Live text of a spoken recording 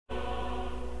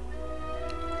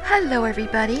Hello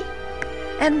everybody,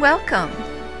 and welcome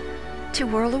to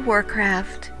World of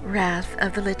Warcraft Wrath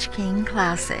of the Lich King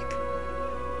Classic.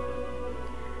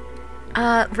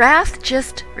 Wrath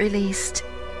just released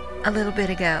a little bit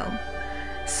ago,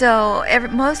 so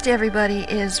most everybody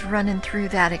is running through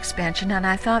that expansion, and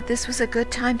I thought this was a good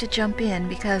time to jump in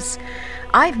because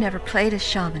I've never played a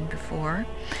shaman before,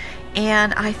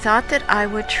 and I thought that I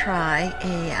would try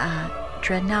a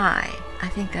Draenei. I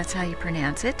think that's how you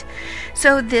pronounce it.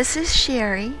 So this is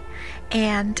Sherry,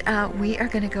 and we are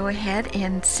going to go ahead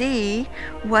and see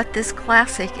what this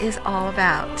classic is all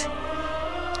about.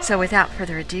 So without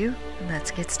further ado, let's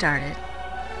get started.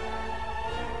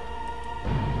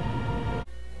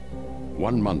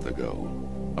 1 month ago,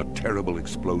 a terrible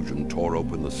explosion tore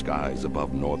open the skies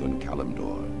above northern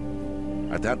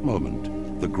Kalimdor. At that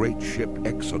moment, the great ship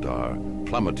Exodar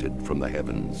plummeted from the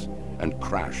heavens and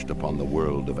crashed upon the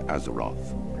world of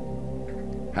Azeroth.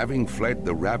 Having fled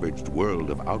the ravaged world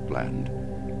of Outland,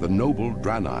 the noble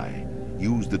Draenei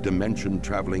used the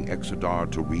dimension-traveling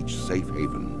Exodar to reach safe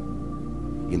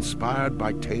haven. Inspired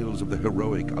by tales of the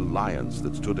heroic alliance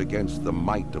that stood against the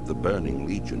might of the Burning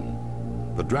Legion,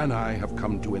 the Draenei have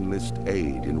come to enlist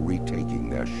aid in retaking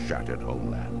their shattered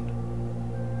homeland.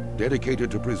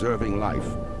 Dedicated to preserving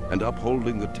life and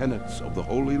upholding the tenets of the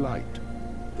Holy Light,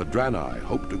 the Draenei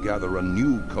hope to gather a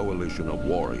new coalition of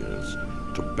warriors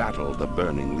to battle the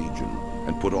Burning Legion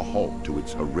and put a halt to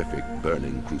its horrific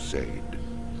burning crusade.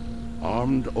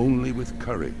 Armed only with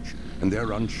courage and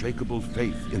their unshakable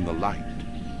faith in the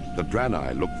light, the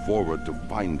Draenei look forward to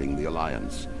finding the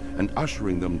Alliance and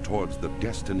ushering them towards the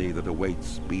destiny that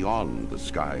awaits beyond the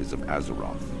skies of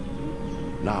Azeroth.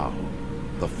 Now,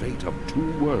 the fate of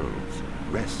 2 worlds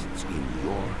rests in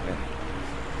your hands.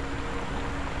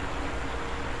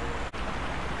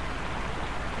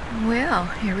 Well,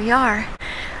 here we are.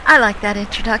 I like that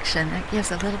introduction. That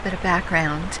gives a little bit of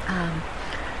background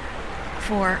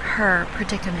for her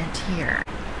predicament here.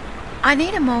 I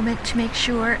need a moment to make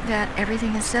sure that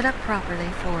everything is set up properly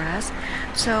for us.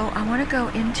 So I want to go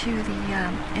into the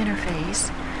interface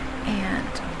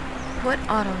and put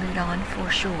auto loot on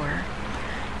for sure.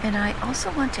 And I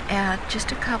also want to add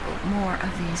just a couple more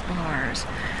of these bars.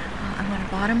 I want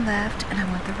a bottom left and I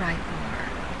want the right bar.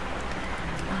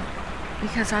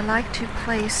 Because I like to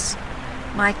place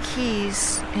my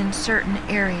keys in certain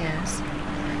areas.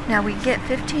 Now we get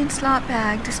 15 slot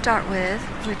bag to start with,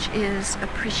 which is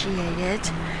appreciated.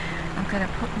 I'm going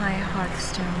to put my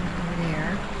Hearthstone over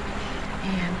there.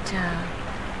 And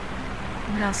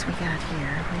what else we got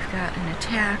here? We've got an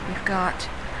attack, we've got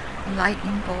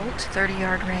lightning bolt,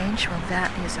 30-yard range. Well,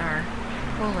 that is our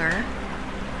puller.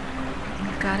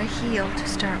 We've got a heal to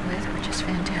start with, which is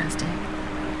fantastic.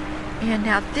 And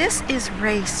now this is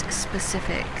race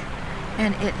specific,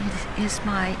 and it is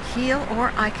my heal,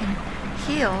 or I can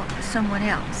heal someone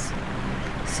else.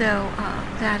 So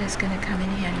that is going to come in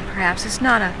handy perhaps. It's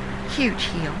not a huge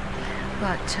heal,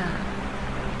 but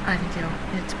I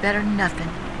think it's better than nothing.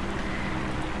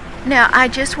 Now I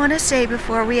just want to say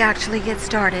before we actually get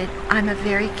started, I'm a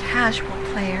very casual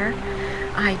player.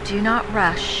 I do not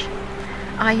rush.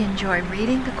 I enjoy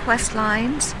reading the quest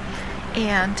lines,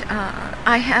 and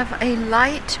I have a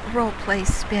light roleplay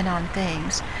spin on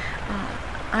things.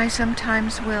 I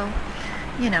sometimes will,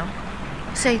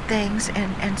 say things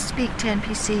and speak to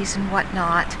NPCs and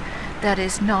whatnot that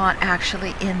is not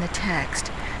actually in the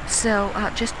text. So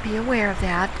just be aware of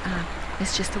that.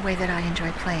 It's just the way that I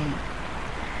enjoy playing.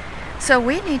 So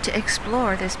we need to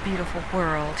explore this beautiful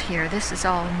world here. This is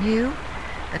all new.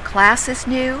 The class is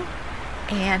new,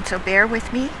 and so bear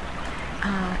with me.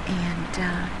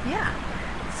 Yeah,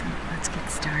 so let's get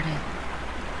started.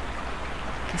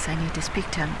 Guess I need to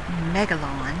speak to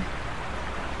Megalon.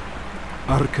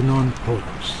 Arcanon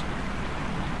Polos.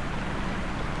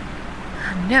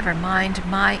 Never mind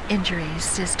my injuries,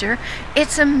 sister.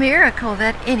 It's a miracle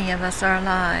that any of us are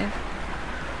alive.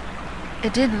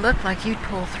 It didn't look like you'd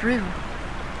pull through.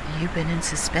 You've been in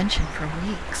suspension for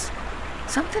weeks.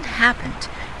 Something happened,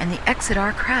 and the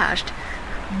Exodar crashed.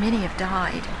 Many have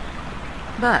died.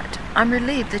 But I'm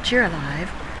relieved that you're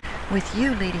alive. With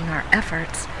you leading our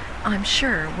efforts, I'm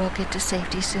sure we'll get to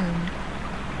safety soon.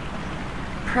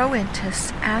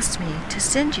 Proentus asked me to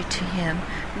send you to him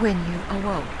when you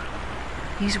awoke.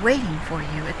 He's waiting for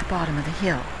you at the bottom of the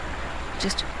hill.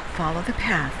 Just follow the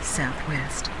path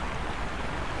southwest.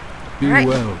 Be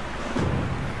well.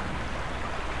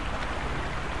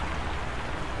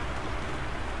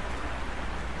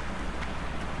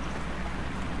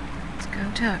 Go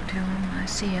talk to him. I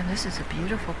see him. This is a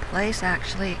beautiful place,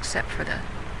 actually, except for the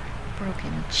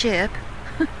broken chip.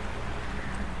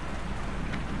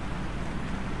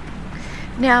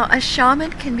 Now, a shaman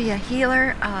can be a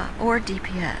healer or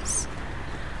DPS.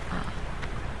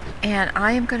 And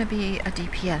I am going to be a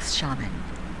DPS shaman.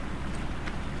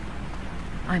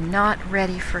 I'm not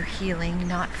ready for healing,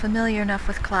 not familiar enough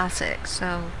with classic,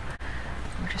 so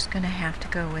we're just going to have to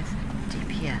go with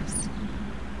DPS.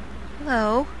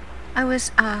 Hello. I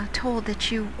was told that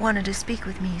you wanted to speak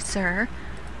with me, sir.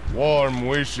 Warm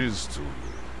wishes to you.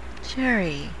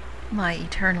 Jerry, my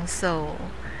eternal soul.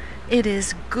 It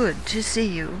is good to see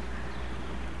you.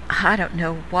 I don't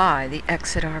know why the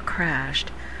Exodar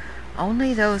crashed.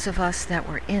 Only those of us that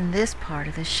were in this part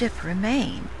of the ship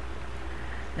remain.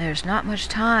 There's not much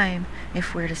time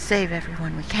if we're to save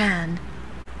everyone we can.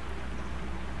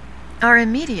 Our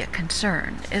immediate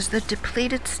concern is the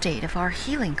depleted state of our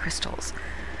healing crystals.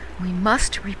 We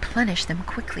must replenish them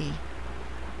quickly.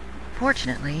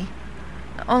 Fortunately,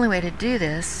 the only way to do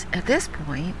this at this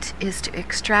point is to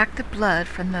extract the blood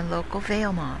from the local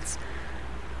veil moths.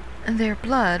 Their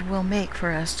blood will make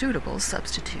for a suitable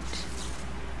substitute.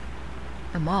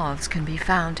 The moths can be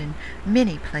found in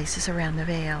many places around the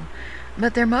Vale,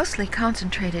 but they're mostly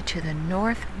concentrated to the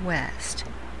northwest.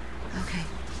 Okay.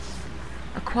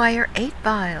 Acquire 8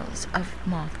 vials of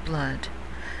moth blood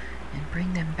and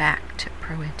bring them back to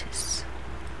Proentis.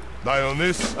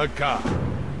 Dionis Aka.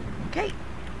 Okay.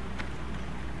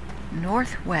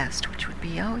 Northwest, which would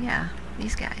be, oh yeah,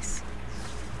 these guys.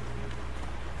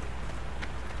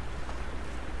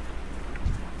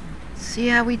 See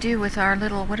how we do with our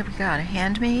little, what have we got, a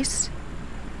hand mace?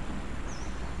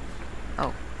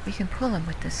 Oh, we can pull him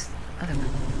with this other one.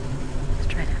 Let's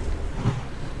try that.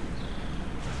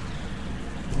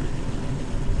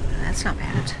 That's not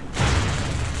bad.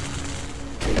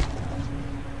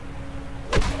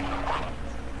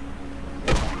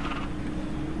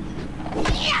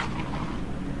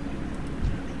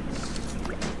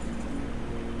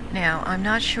 Now, I'm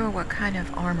not sure what kind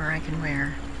of armor I can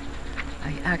wear.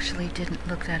 I actually didn't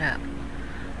look that up.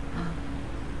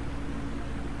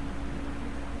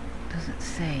 Doesn't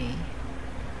say.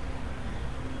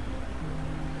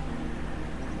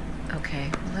 Okay,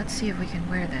 well, let's see if we can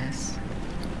wear this.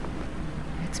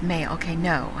 It's mail. Okay,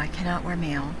 no, I cannot wear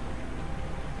mail.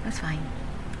 That's fine.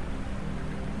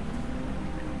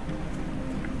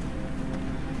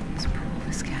 Let's pull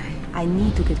this guy. I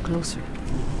need to get closer.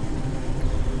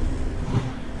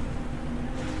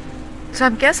 So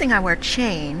I'm guessing I wear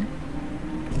chain.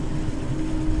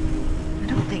 I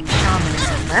don't think shaman is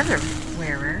a leather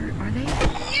wearer, are they?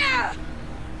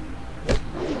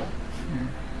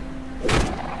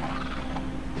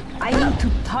 I need to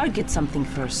target something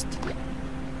first.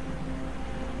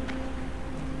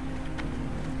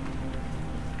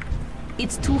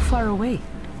 It's too far away.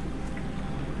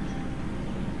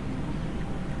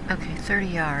 Okay, 30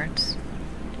 yards.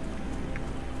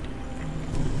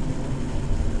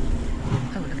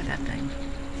 Oh, look at that thing.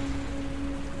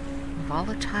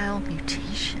 Volatile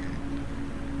mutation.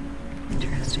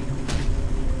 Interesting.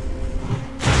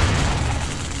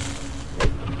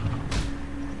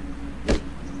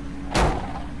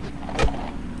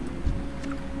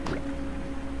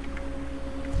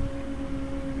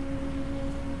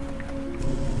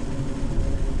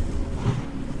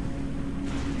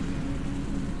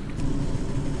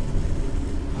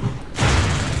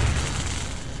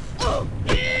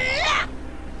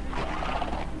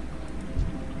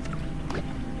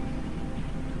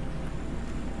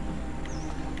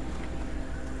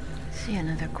 See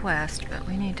another quest, but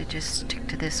we need to just stick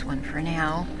to this one for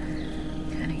now.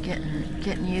 Kind of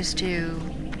getting used to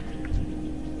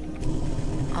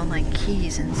all my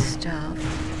keys and stuff.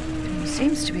 It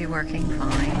seems to be working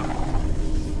fine.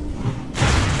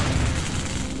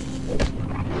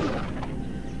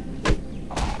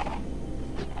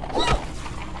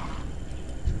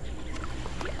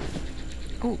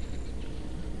 Oh,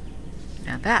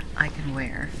 now that I can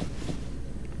wear.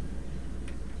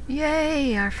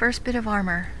 Yay, our first bit of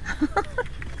armor.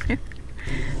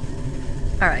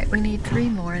 Alright, we need 3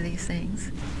 more of these things.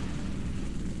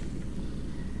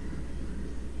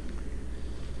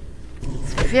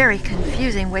 It's very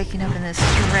confusing waking up in this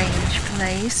strange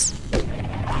place.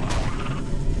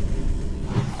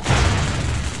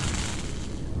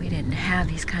 We didn't have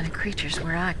these kind of creatures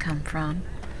where I come from.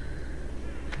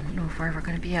 I don't know if we're ever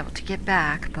going to be able to get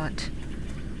back, but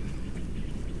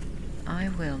I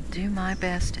will do my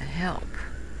best to help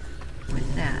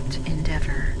with that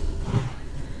endeavor.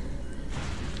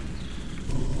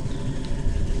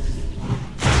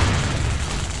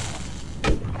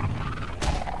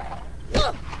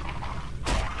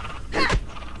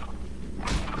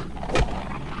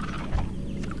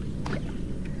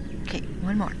 Okay,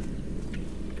 one more.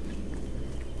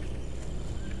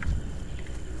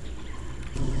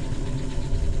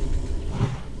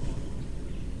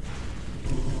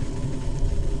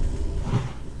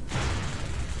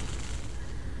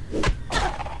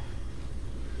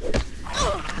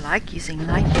 like using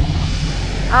lightning.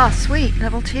 Ah, sweet,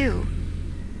 level 2.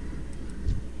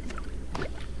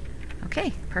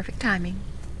 Okay, perfect timing.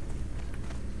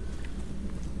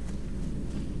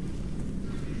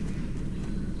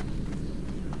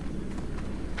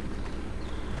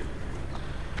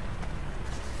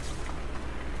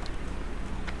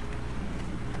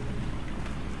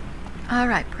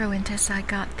 Alright, Prointus, I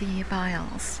got the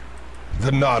vials.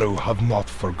 The Naru have not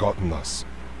forgotten us.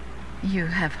 You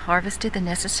have harvested the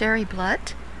necessary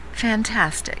blood?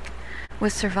 Fantastic.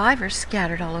 With survivors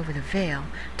scattered all over the Vale,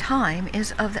 time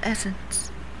is of the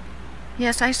essence.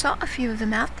 Yes, I saw a few of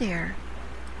them out there.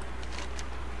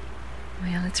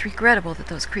 Well, it's regrettable that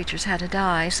those creatures had to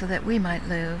die so that we might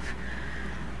live.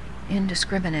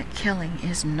 Indiscriminate killing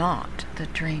is not the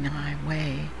Draenei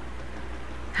way.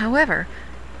 However,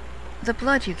 the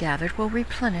blood you gathered will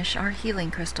replenish our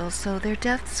healing crystals, so their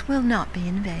deaths will not be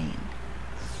in vain.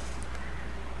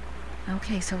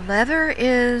 Okay, so leather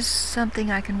is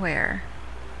something I can wear.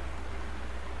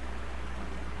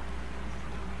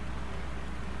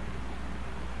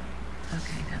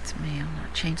 Okay, that's mail,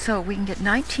 not chain. So we can get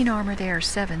 19 armor there,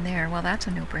 7 there. Well, that's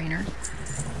a no-brainer.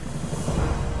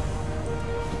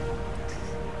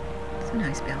 It's a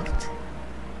nice belt.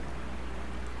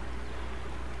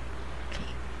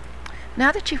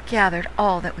 Now that you've gathered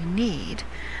all that we need,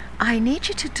 I need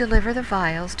you to deliver the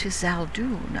vials to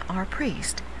Zaldun, our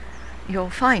priest.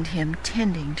 You'll find him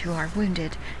tending to our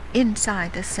wounded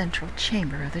inside the central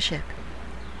chamber of the ship.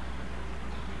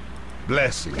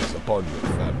 Blessings upon your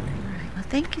family. All right, well,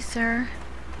 thank you, sir.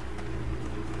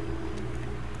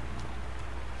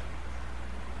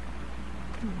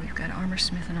 Ooh, we've got armor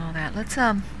smith and all that. Let's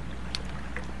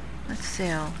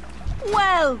sail.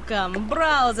 Welcome.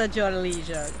 Browse at your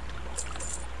leisure.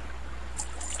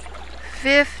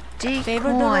 50 Favor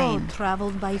the coin. road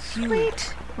traveled by few.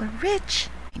 Sweet, we're rich.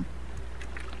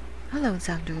 Hello,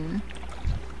 Zaldun.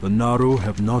 The Naru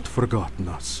have not forgotten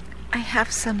us. I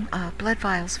have some blood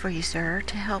vials for you, sir,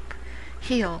 to help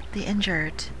heal the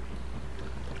injured.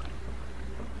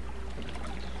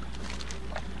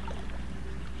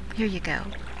 Here you go.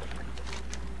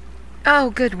 Oh,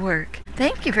 good work.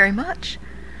 Thank you very much.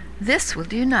 This will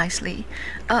do nicely.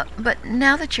 But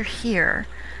now that you're here,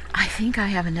 I think I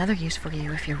have another use for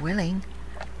you if you're willing.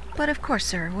 But of course,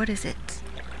 sir, what is it?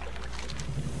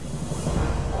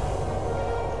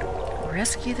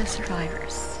 Rescue the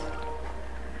survivors.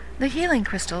 The healing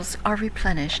crystals are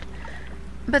replenished,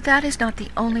 but that is not the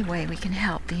only way we can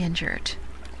help the injured.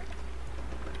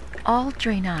 All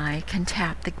Draenei can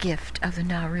tap the gift of the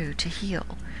Naru to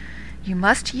heal. You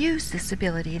must use this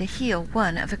ability to heal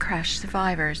one of the crashed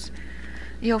survivors.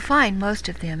 You'll find most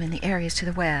of them in the areas to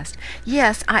the west.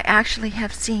 Yes, I actually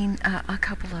have seen a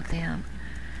couple of them.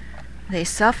 They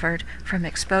suffered from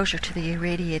exposure to the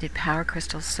irradiated power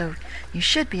crystals, so you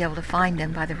should be able to find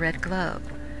them by the red glow.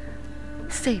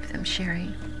 Save them,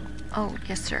 Sherry. Oh,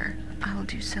 yes, sir. I will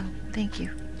do so. Thank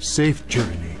you. Safe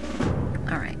journey.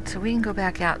 Alright, so we can go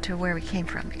back out to where we came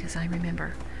from, because I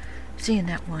remember seeing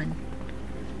that one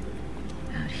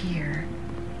out here.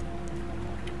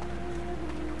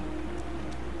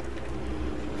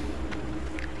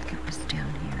 I think it was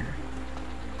down here.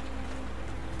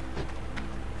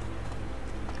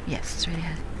 Yes, straight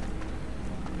ahead.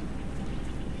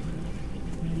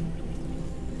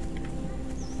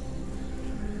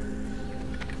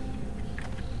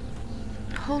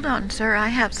 Hold on, sir. I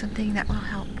have something that will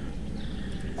help.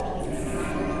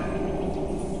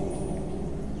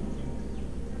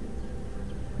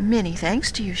 Many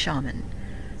thanks to you, Shaman.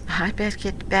 I'd best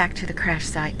get back to the crash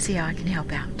site, see how I can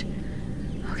help out.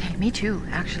 Okay, me too,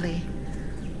 actually.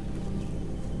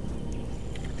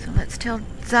 So let's tell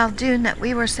Zaldun that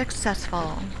we were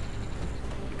successful.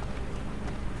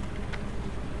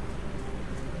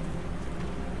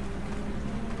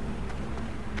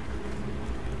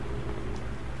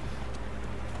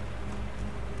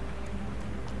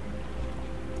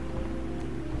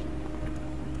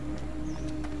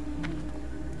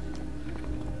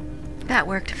 That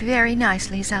worked very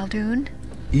nicely, Zaldun.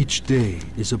 Each day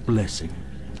is a blessing.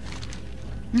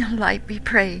 Light be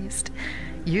praised.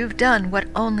 You've done what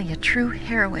only a true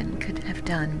heroine could have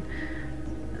done.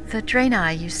 The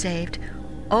Draenei you saved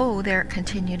owe their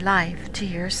continued life to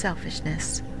your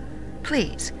selfishness.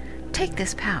 Please, take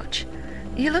this pouch.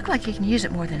 You look like you can use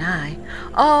it more than I.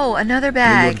 Oh, another May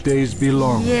bag. your days be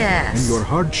long, Yes. and your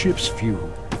hardships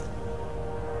few.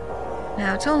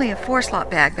 Now, it's only a 4-slot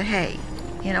bag, but hey,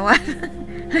 you know what?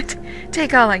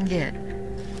 Take all I can get.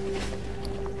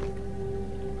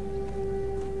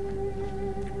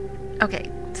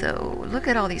 Okay, so look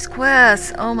at all these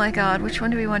quests. Oh my god, which one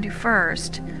do we want to do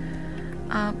first?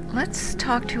 Let's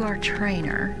talk to our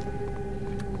trainer.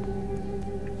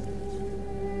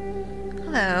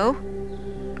 Hello.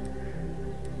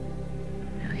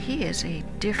 Now, he is a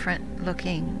different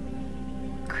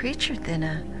looking creature than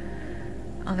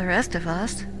all the rest of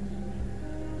us.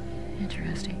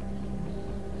 Interesting.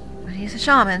 But he's a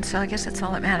shaman, so I guess that's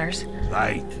all that matters.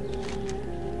 Light.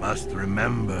 Must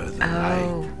remember the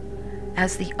light.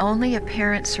 As the only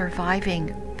apparent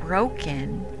surviving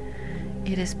broken,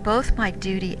 it is both my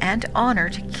duty and honor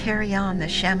to carry on the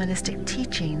shamanistic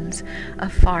teachings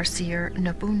of Farseer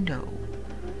Nabundo.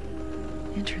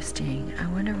 Interesting. I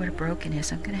wonder what a broken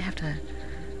is. I'm going to have to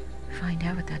find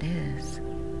out what that is.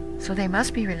 So they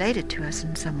must be related to us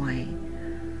in some way.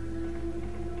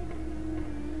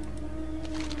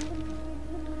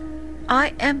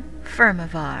 I am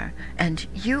Firmavar, and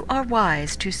you are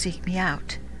wise to seek me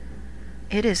out.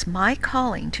 It is my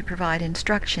calling to provide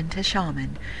instruction to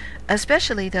shaman,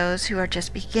 especially those who are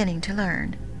just beginning to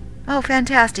learn. Oh,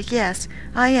 fantastic, yes,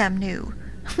 I am new.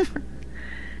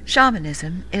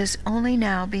 Shamanism is only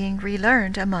now being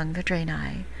relearned among the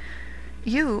Draenei.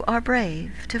 You are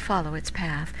brave to follow its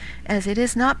path, as it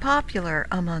is not popular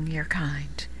among your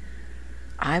kind.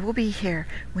 I will be here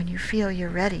when you feel you're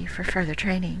ready for further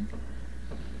training.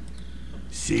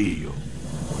 See you.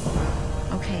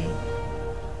 Okay.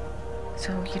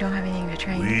 So you don't have anything to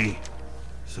train? We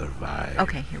survive.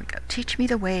 Okay, here we go. Teach me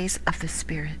the ways of the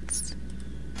spirits.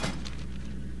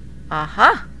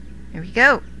 Aha! Here we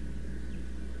go.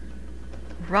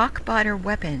 Rockbiter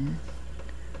weapon.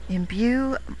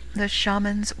 Imbue the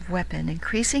shaman's weapon,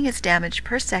 increasing its damage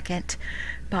per second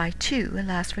by 2 and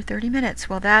lasts for 30 minutes.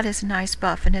 Well, that is a nice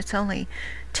buff, and it's only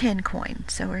 10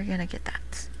 coins, so we're going to get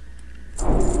that.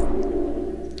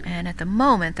 And at the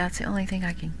moment, that's the only thing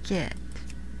I can get.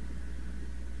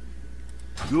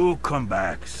 You'll come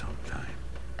back sometime.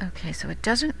 Okay, so it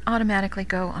doesn't automatically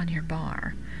go on your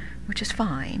bar, which is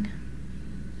fine.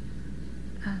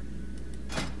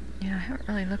 I haven't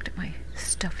really looked at my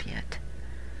stuff yet.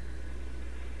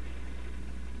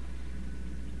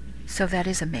 So that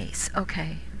is a mace.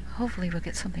 Okay, hopefully we'll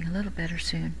get something a little better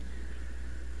soon.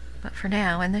 But for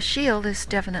now, and the shield is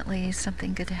definitely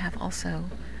something good to have also.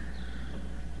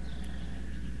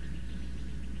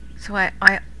 So I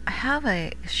have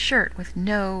a shirt with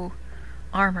no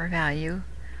armor value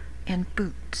and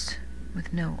boots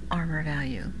with no armor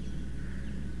value.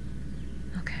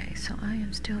 Okay, so I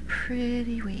am still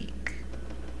pretty weak.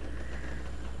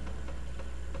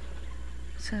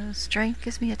 So strength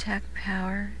gives me attack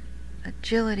power,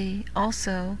 agility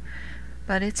also,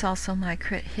 but it's also my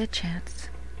crit hit chance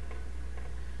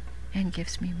and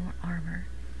gives me more armor.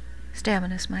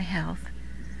 Stamina is my health.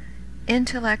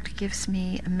 Intellect gives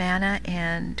me mana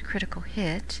and critical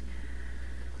hit.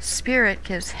 Spirit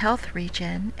gives health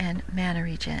regen and mana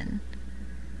regen.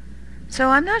 So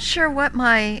I'm not sure what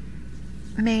my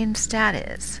main stat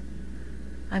is.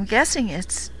 I'm guessing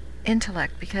it's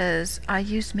intellect because I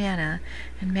use mana,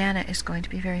 and mana is going to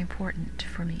be very important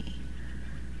for me.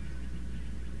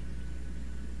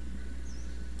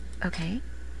 Okay,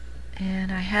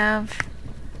 and I have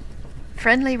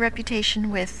friendly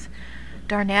reputation with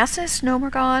Darnassus,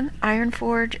 Nomergon,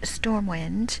 Ironforge,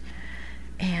 Stormwind,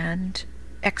 and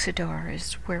Exodar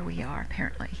is where we are,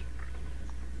 apparently.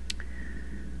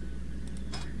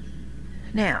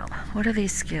 Now, what are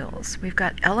these skills? We've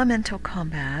got Elemental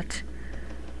Combat,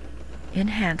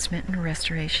 Enhancement, and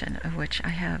Restoration, of which I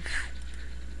have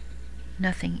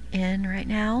nothing in right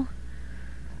now.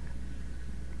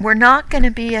 We're not going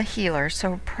to be a healer, so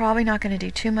we're probably not going to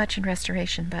do too much in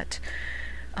Restoration, but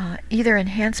either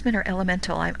Enhancement or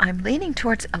Elemental. I'm leaning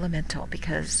towards Elemental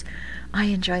because I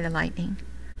enjoy the lightning.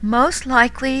 Most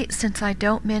likely, since I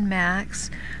don't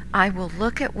min-max, I will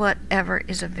look at whatever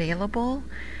is available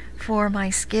for my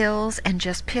skills and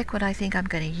just pick what I think I'm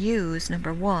going to use,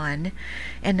 number one,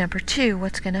 and number two,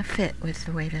 what's going to fit with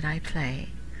the way that I play.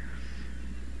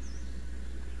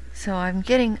 So I'm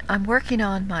working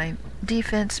on my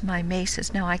defense, my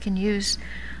maces. Now I can use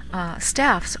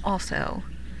staffs also.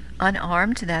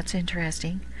 Unarmed, that's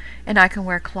interesting. And I can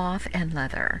wear cloth and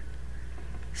leather.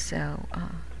 So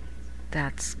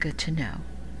that's good to know.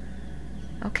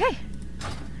 Okay.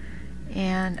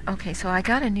 And okay, so I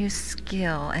got a new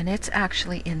skill, and it's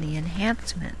actually in the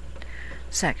enhancement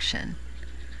section.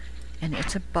 And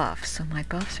it's a buff, so my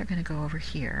buffs are going to go over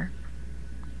here.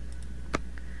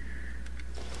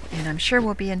 And I'm sure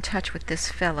we'll be in touch with this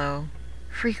fellow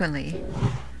frequently.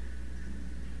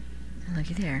 And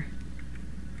looky there.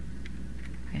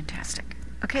 Fantastic.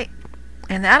 Okay,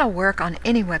 and that'll work on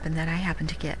any weapon that I happen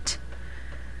to get.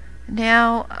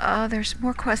 Now, there's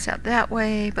more quests out that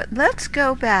way, but let's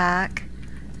go back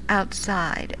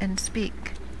outside and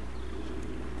speak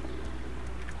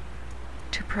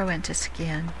to Proentus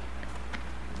again,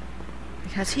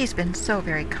 because he's been so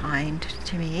very kind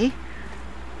to me.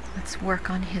 Let's work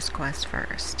on his quest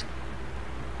first.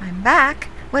 I'm back.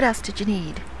 What else did you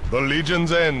need? The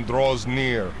Legion's end draws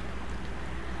near.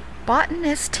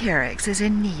 Botanist Terex is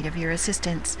in need of your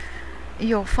assistance.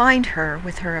 You'll find her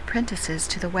with her apprentices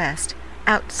to the west,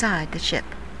 outside the ship.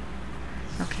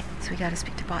 Okay, so we gotta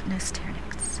speak to Botanist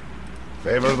Terex.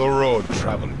 Favor the road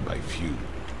traveled by few.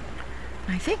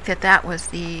 I think that was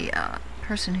the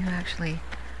person who actually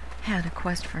had a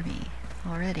quest for me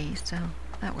already, so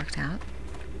that worked out.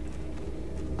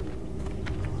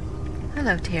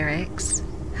 Hello, Terex.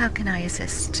 How can I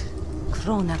assist?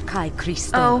 Krona Kai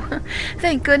Christo. Oh,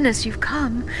 thank goodness you've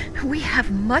come. We have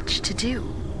much to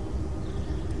do.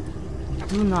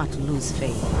 Do not lose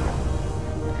faith.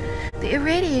 The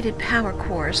irradiated power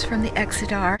cores from the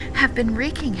Exodar have been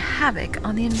wreaking havoc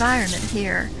on the environment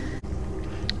here.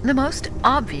 The most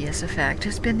obvious effect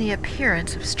has been the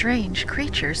appearance of strange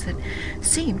creatures that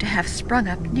seem to have sprung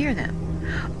up near them.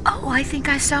 Oh, I think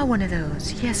I saw one of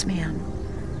those. Yes, ma'am.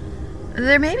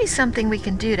 There may be something we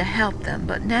can do to help them,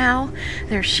 but now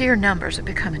their sheer numbers are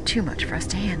becoming too much for us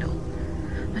to handle.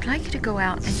 I'd like you to go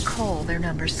out and cull their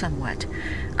numbers somewhat.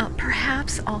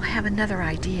 Perhaps I'll have another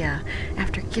idea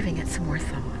after giving it some more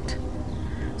thought.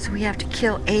 So we have to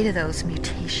kill 8 of those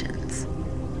mutations.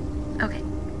 Okay.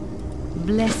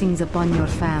 Blessings upon your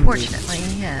family. Fortunately,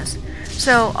 yes.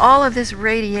 So all of this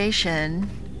radiation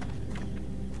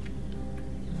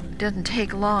doesn't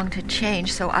take long to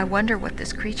change, so I wonder what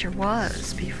this creature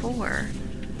was before.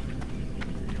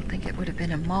 I don't think it would have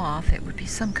been a moth. It would be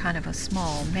some kind of a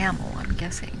small mammal, I'm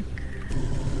guessing.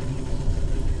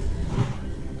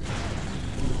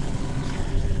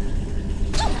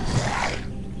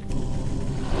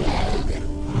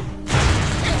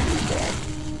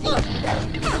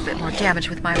 Do a little bit more damage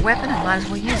with my weapon. I might as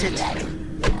well use it.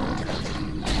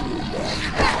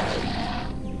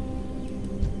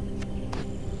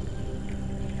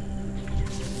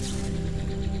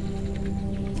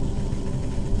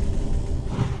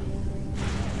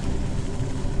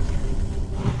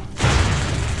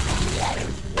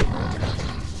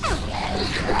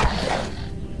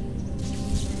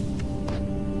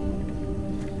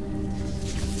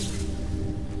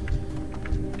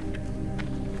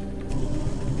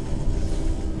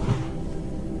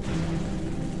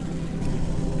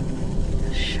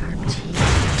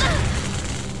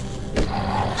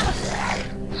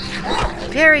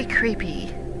 Very creepy.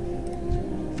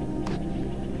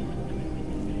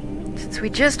 Since we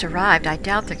just arrived, I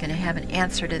doubt they're going to have an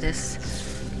answer to this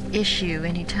issue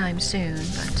anytime soon,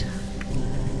 but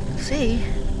we'll see.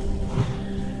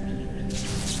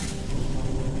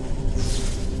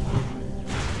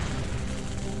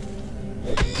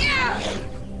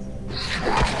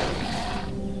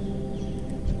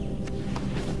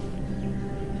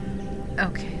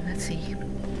 Okay, let's see.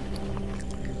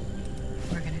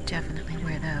 We're going to definitely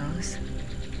wear those.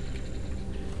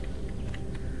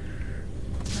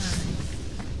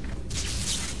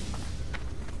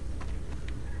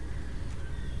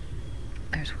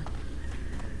 There's one.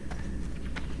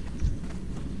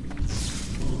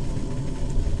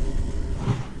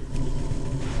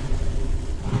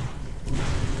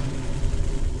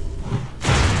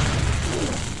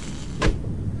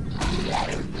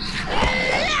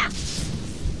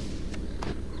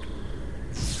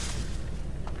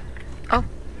 Oh.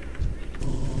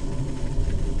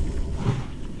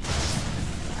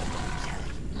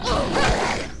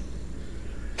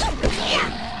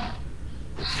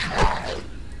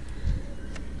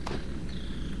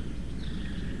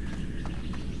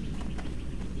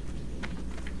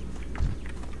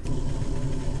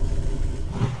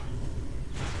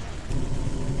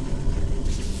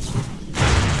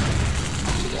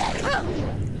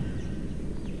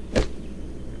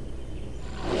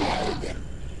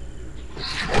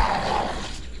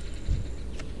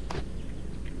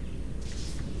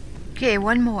 Okay,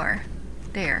 one more.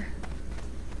 There.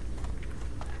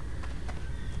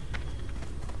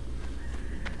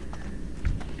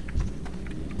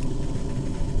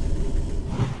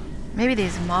 Maybe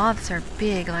these moths are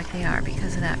big like they are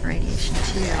because of that radiation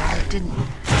too. It didn't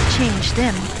change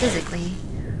them physically.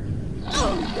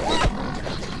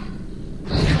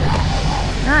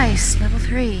 Nice, level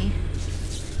 3.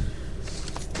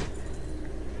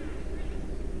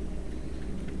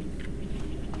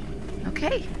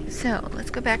 Okay, so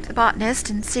let's go back to the botanist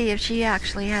and see if she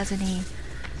actually has any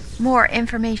more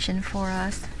information for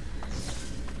us.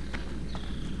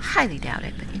 Highly doubt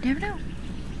it, but you never know.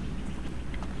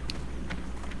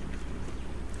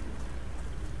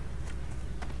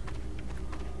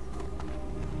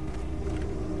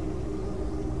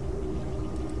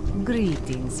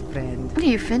 Greetings, friend. Are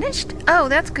you finished? Oh,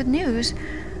 that's good news.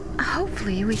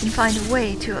 Hopefully we can find a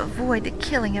way to avoid the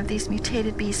killing of these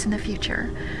mutated beasts in the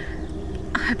future.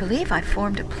 I believe I've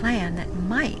formed a plan that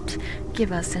might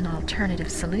give us an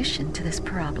alternative solution to this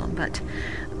problem, but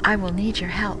I will need your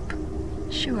help.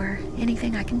 Sure,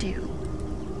 anything I can do.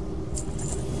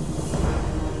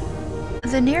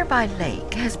 The nearby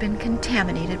lake has been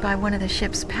contaminated by one of the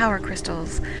ship's power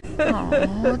crystals.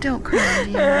 Oh, don't cry,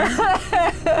 dear.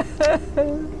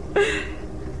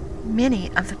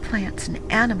 Many of the plants and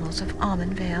animals of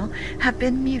Almondvale have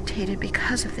been mutated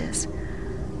because of this.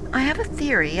 I have a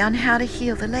theory on how to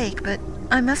heal the lake, but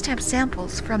I must have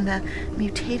samples from the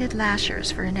mutated lashers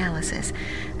for analysis.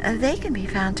 They can be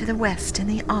found to the west in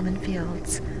the almond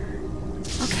fields.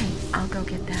 Okay, I'll go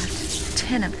get that.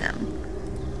 10 of them.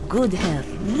 Good health,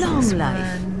 long This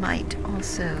life. one might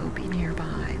also be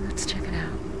nearby. Let's check it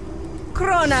out.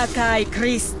 Kronakai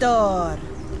Christor.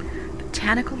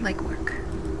 Botanical legwork.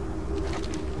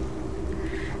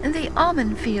 And the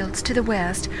almond fields to the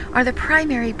west are the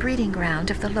primary breeding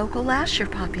ground of the local lasher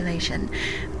population.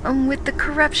 With the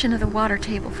corruption of the water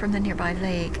table from the nearby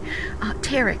lake,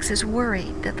 Terex is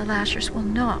worried that the lashers will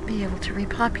not be able to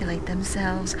repopulate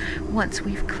themselves once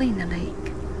we've cleaned the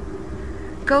lake.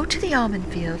 Go to the almond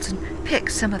fields and pick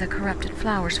some of the corrupted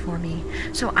flowers for me,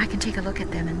 so I can take a look at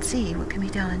them and see what can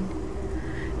be done.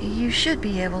 You should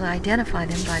be able to identify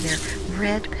them by their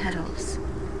red petals.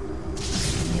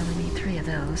 Okay, we only need 3 of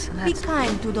those, so Be that's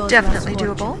kind to those definitely less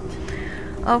doable.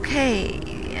 fortunate. Okay,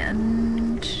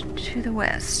 and to the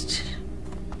west.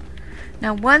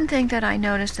 Now, one thing that I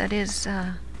noticed that is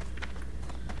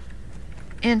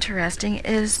interesting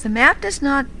is the map does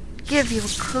not give you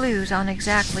clues on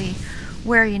exactly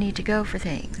where you need to go for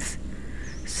things.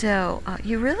 So,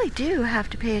 you really do have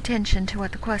to pay attention to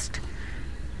what the quest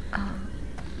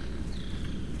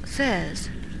says,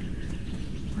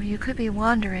 or you could be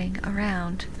wandering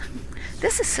around.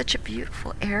 This is such a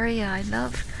beautiful area. I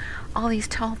love all these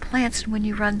tall plants, and when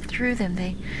you run through them,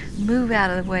 they move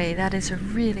out of the way. That is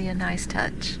really a nice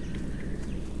touch.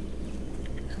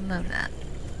 I love that.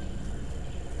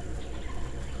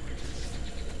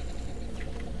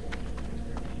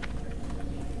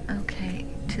 Okay,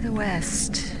 to the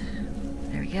west.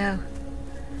 There we go.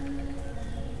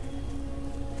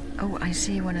 Oh, I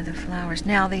see one of the flowers.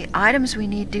 Now, the items we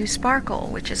need do sparkle,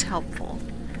 which is helpful.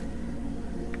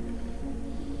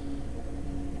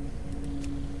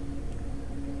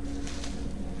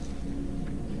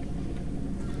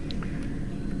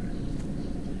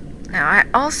 Now, I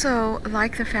also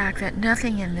like the fact that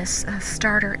nothing in this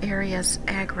starter area is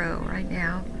aggro right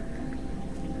now.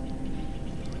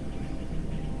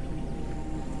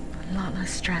 A lot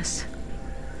less stress.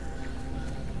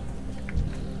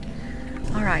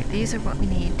 Alright, these are what we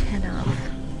need 10 of.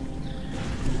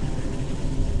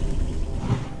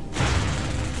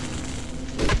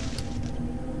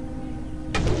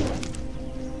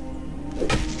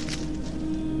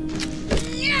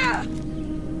 Yeah!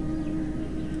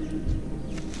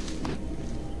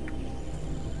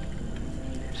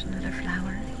 There's another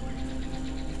flower.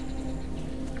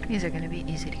 These are going to be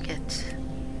easy to get.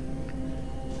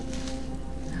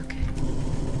 Okay.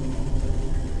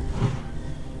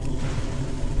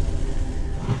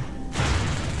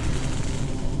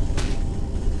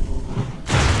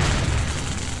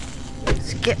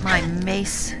 Let's get my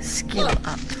mace skill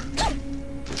up.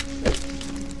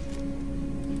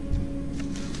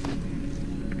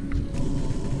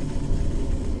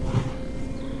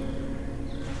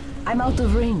 I'm out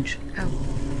of range. Oh.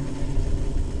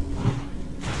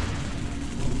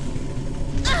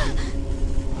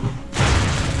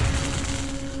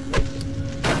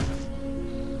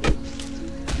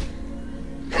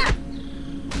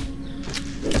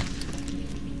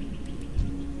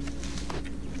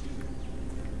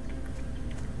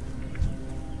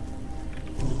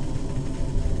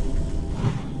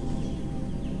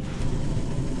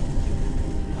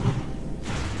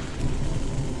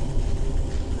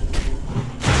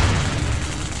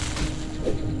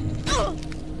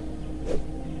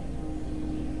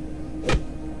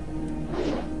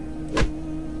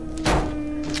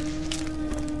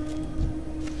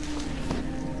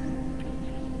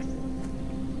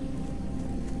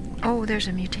 Oh, there's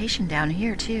a mutation down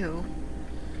here, too.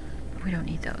 But we don't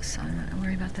need those, so I'm not going to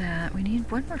worry about that. We need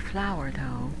one more flower,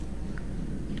 though.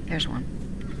 There's one.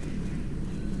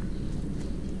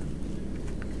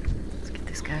 Let's get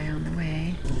this guy on the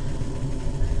way.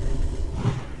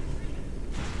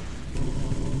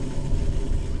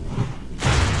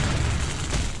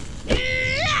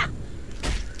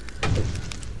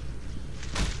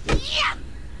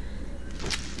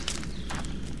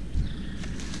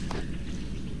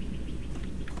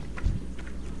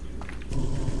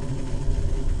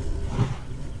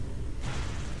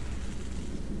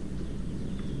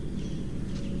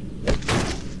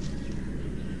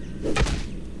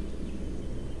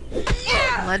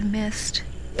 Blood mist.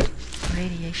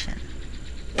 Radiation.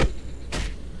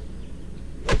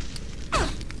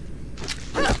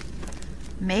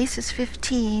 Mace is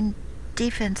 15.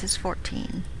 Defense is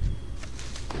 14.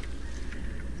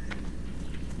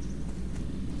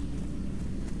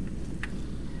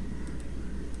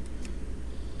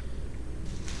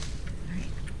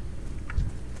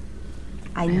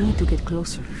 I need to get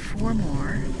closer. 4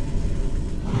 more.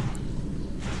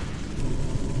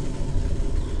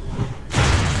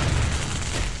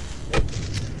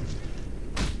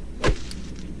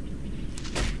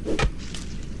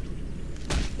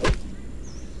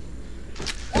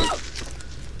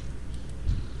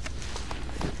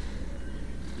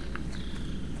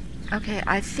 Okay,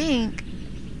 I think...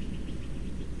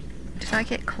 Did I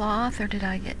get cloth or did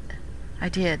I get... I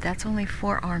did. That's only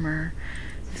 4 armor.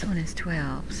 This one is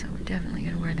 12, so we're definitely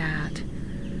going to wear that.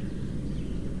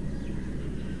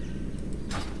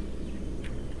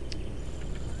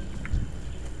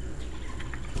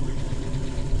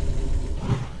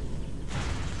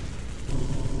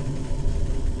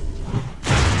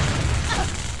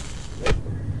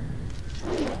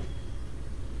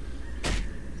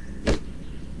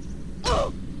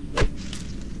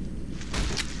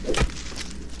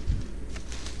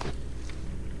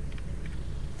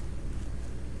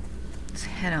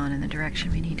 Head on in the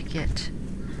direction we need to get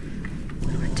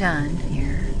when we're done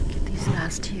here. Get these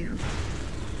last 2.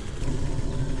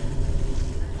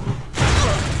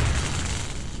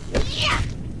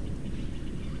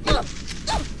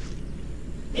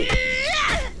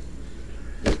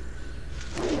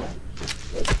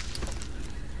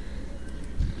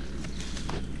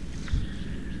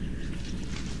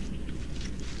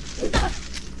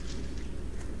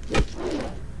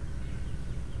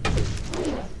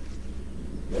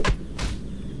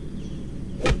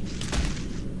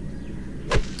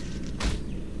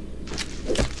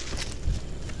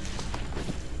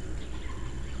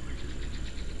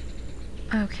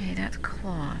 Okay, that's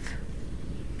cloth.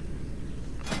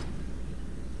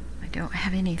 I don't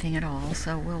have anything at all,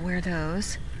 so we'll wear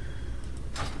those.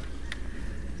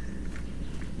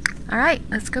 Alright,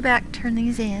 let's go back, turn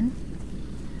these in.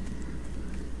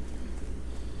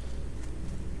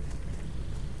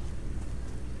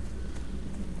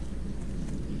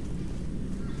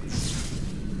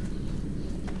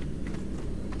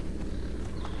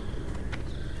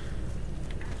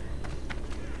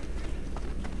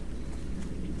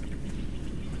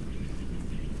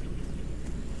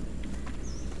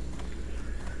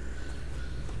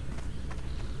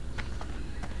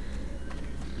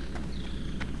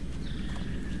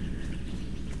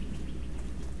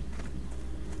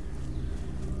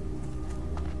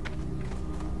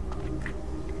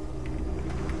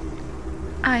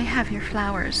 I have your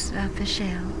flowers,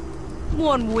 Fischel.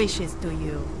 One wishes to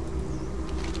you.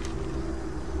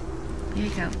 Here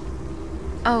you go.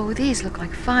 Oh, these look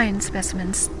like fine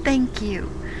specimens. Thank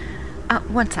you.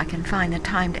 Once I can find the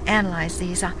time to analyze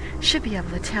these, I should be able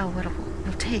to tell what it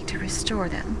will take to restore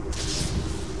them.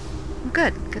 Well,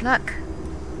 good. Good luck.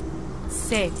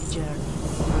 Safe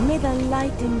journey. May the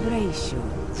light embrace you.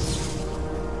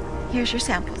 Here's your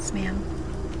samples, ma'am.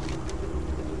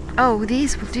 Oh,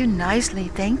 these will do nicely,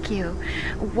 thank you.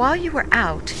 While you were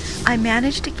out, I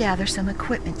managed to gather some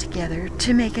equipment together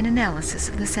to make an analysis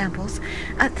of the samples.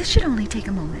 This should only take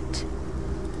a moment.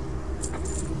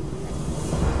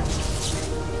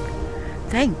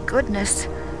 Thank goodness.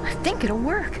 I think it'll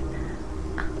work.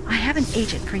 I have an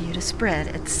agent for you to spread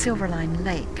at Silverline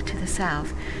Lake to the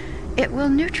south. It will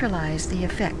neutralize the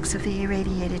effects of the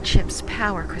irradiated ship's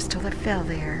power crystal that fell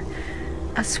there.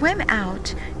 Swim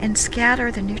out and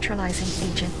scatter the neutralizing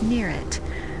agent near it.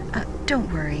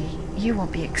 Don't worry, you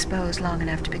won't be exposed long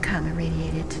enough to become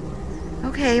irradiated.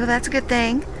 Okay, well that's a good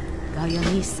thing.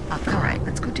 Alright,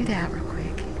 let's go do that real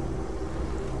quick.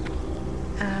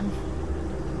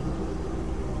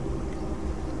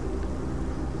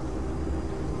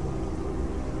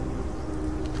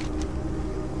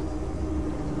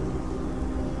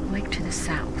 Lake to the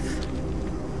south.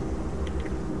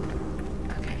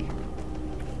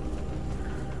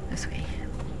 This way.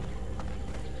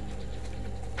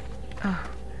 Oh.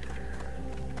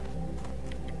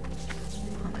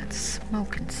 All that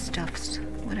smoke and stuff.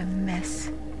 What a mess.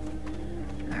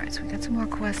 Alright, so we got some more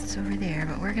quests over there,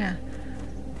 but we're gonna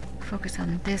focus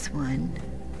on this one.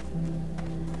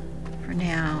 For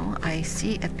now, I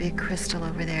see a big crystal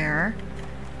over there.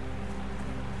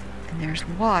 And there's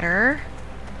water.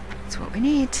 That's what we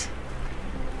need.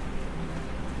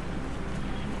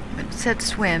 But it said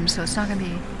swim, so it's not gonna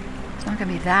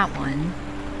be that one.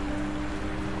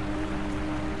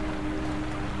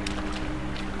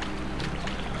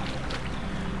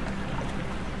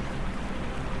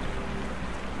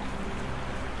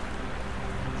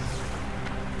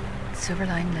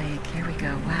 Silverline Lake. Here we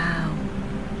go. Wow.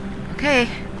 Okay.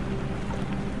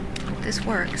 Hope this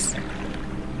works.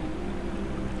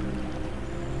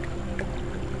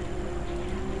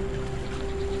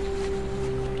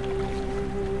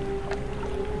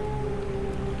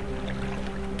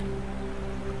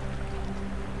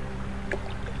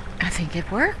 I think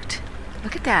it worked.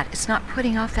 Look at that. It's not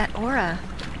putting off that aura.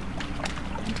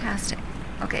 Fantastic.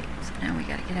 Okay, so now we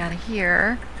gotta get out of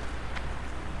here.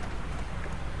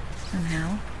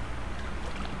 Somehow.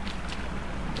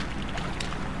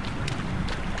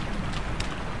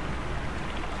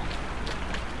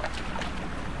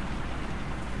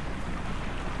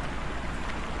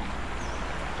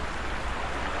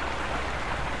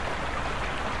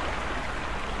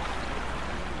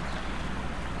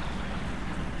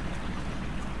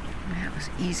 That was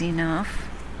easy enough.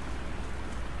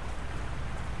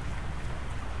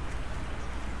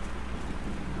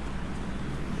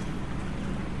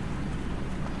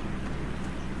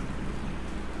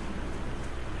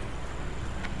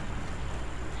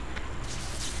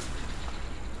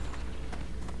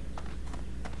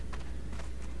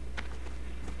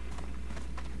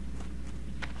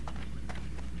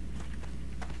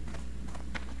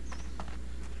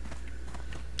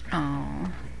 Oh,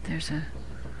 there's a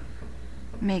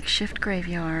makeshift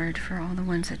graveyard for all the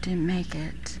ones that didn't make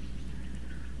it.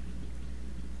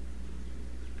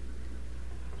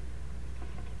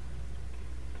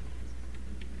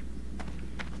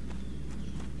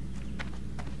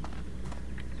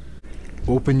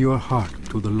 Open your heart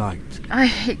to the light. I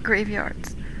hate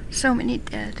graveyards. So many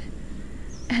dead.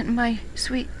 And my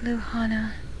sweet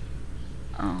Luhana.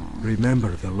 Oh.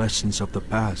 Remember the lessons of the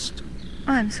past.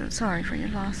 I'm so sorry for your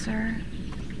loss, sir.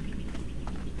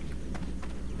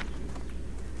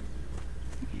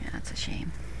 Yeah, that's a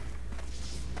shame.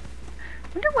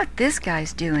 Wonder what this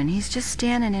guy's doing. He's just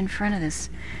standing in front of this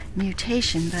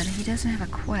mutation, but he doesn't have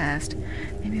a quest.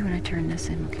 Maybe when I turn this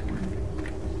in, we'll get one.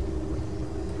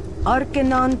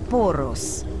 Arcanon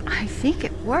Poros. I think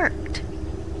it worked.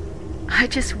 I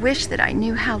just wish that I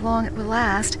knew how long it would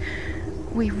last.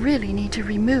 We really need to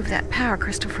remove that power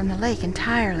crystal from the lake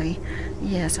entirely.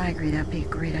 Yes, I agree, that'd be a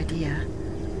great idea.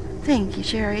 Thank you,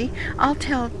 Jerry. I'll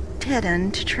tell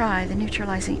Tedden to try the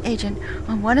neutralizing agent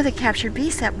on one of the captured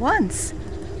beasts at once.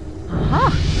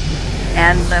 Aha!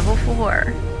 And level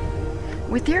 4.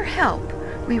 With your help,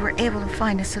 we were able to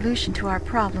find a solution to our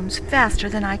problems faster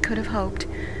than I could have hoped.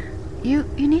 You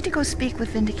need to go speak with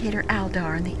Vindicator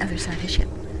Aldar on the other side of the ship.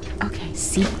 Okay.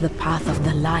 Seek the path of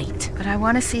the light. But I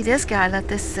want to see this guy let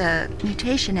this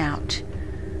mutation out.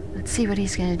 Let's see what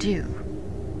he's going to do.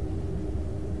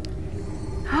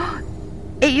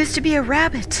 It used to be a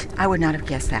rabbit. I would not have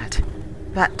guessed that.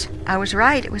 But I was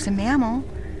right. It was a mammal.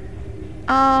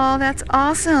 Oh, that's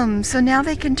awesome. So now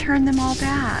they can turn them all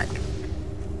back.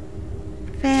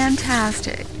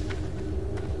 Fantastic.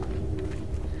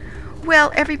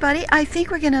 Well, everybody, I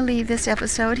think we're going to leave this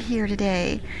episode here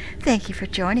today. Thank you for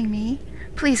joining me.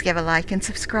 Please give a like and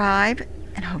subscribe,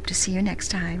 and hope to see you next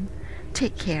time.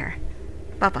 Take care.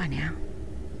 Bye-bye now.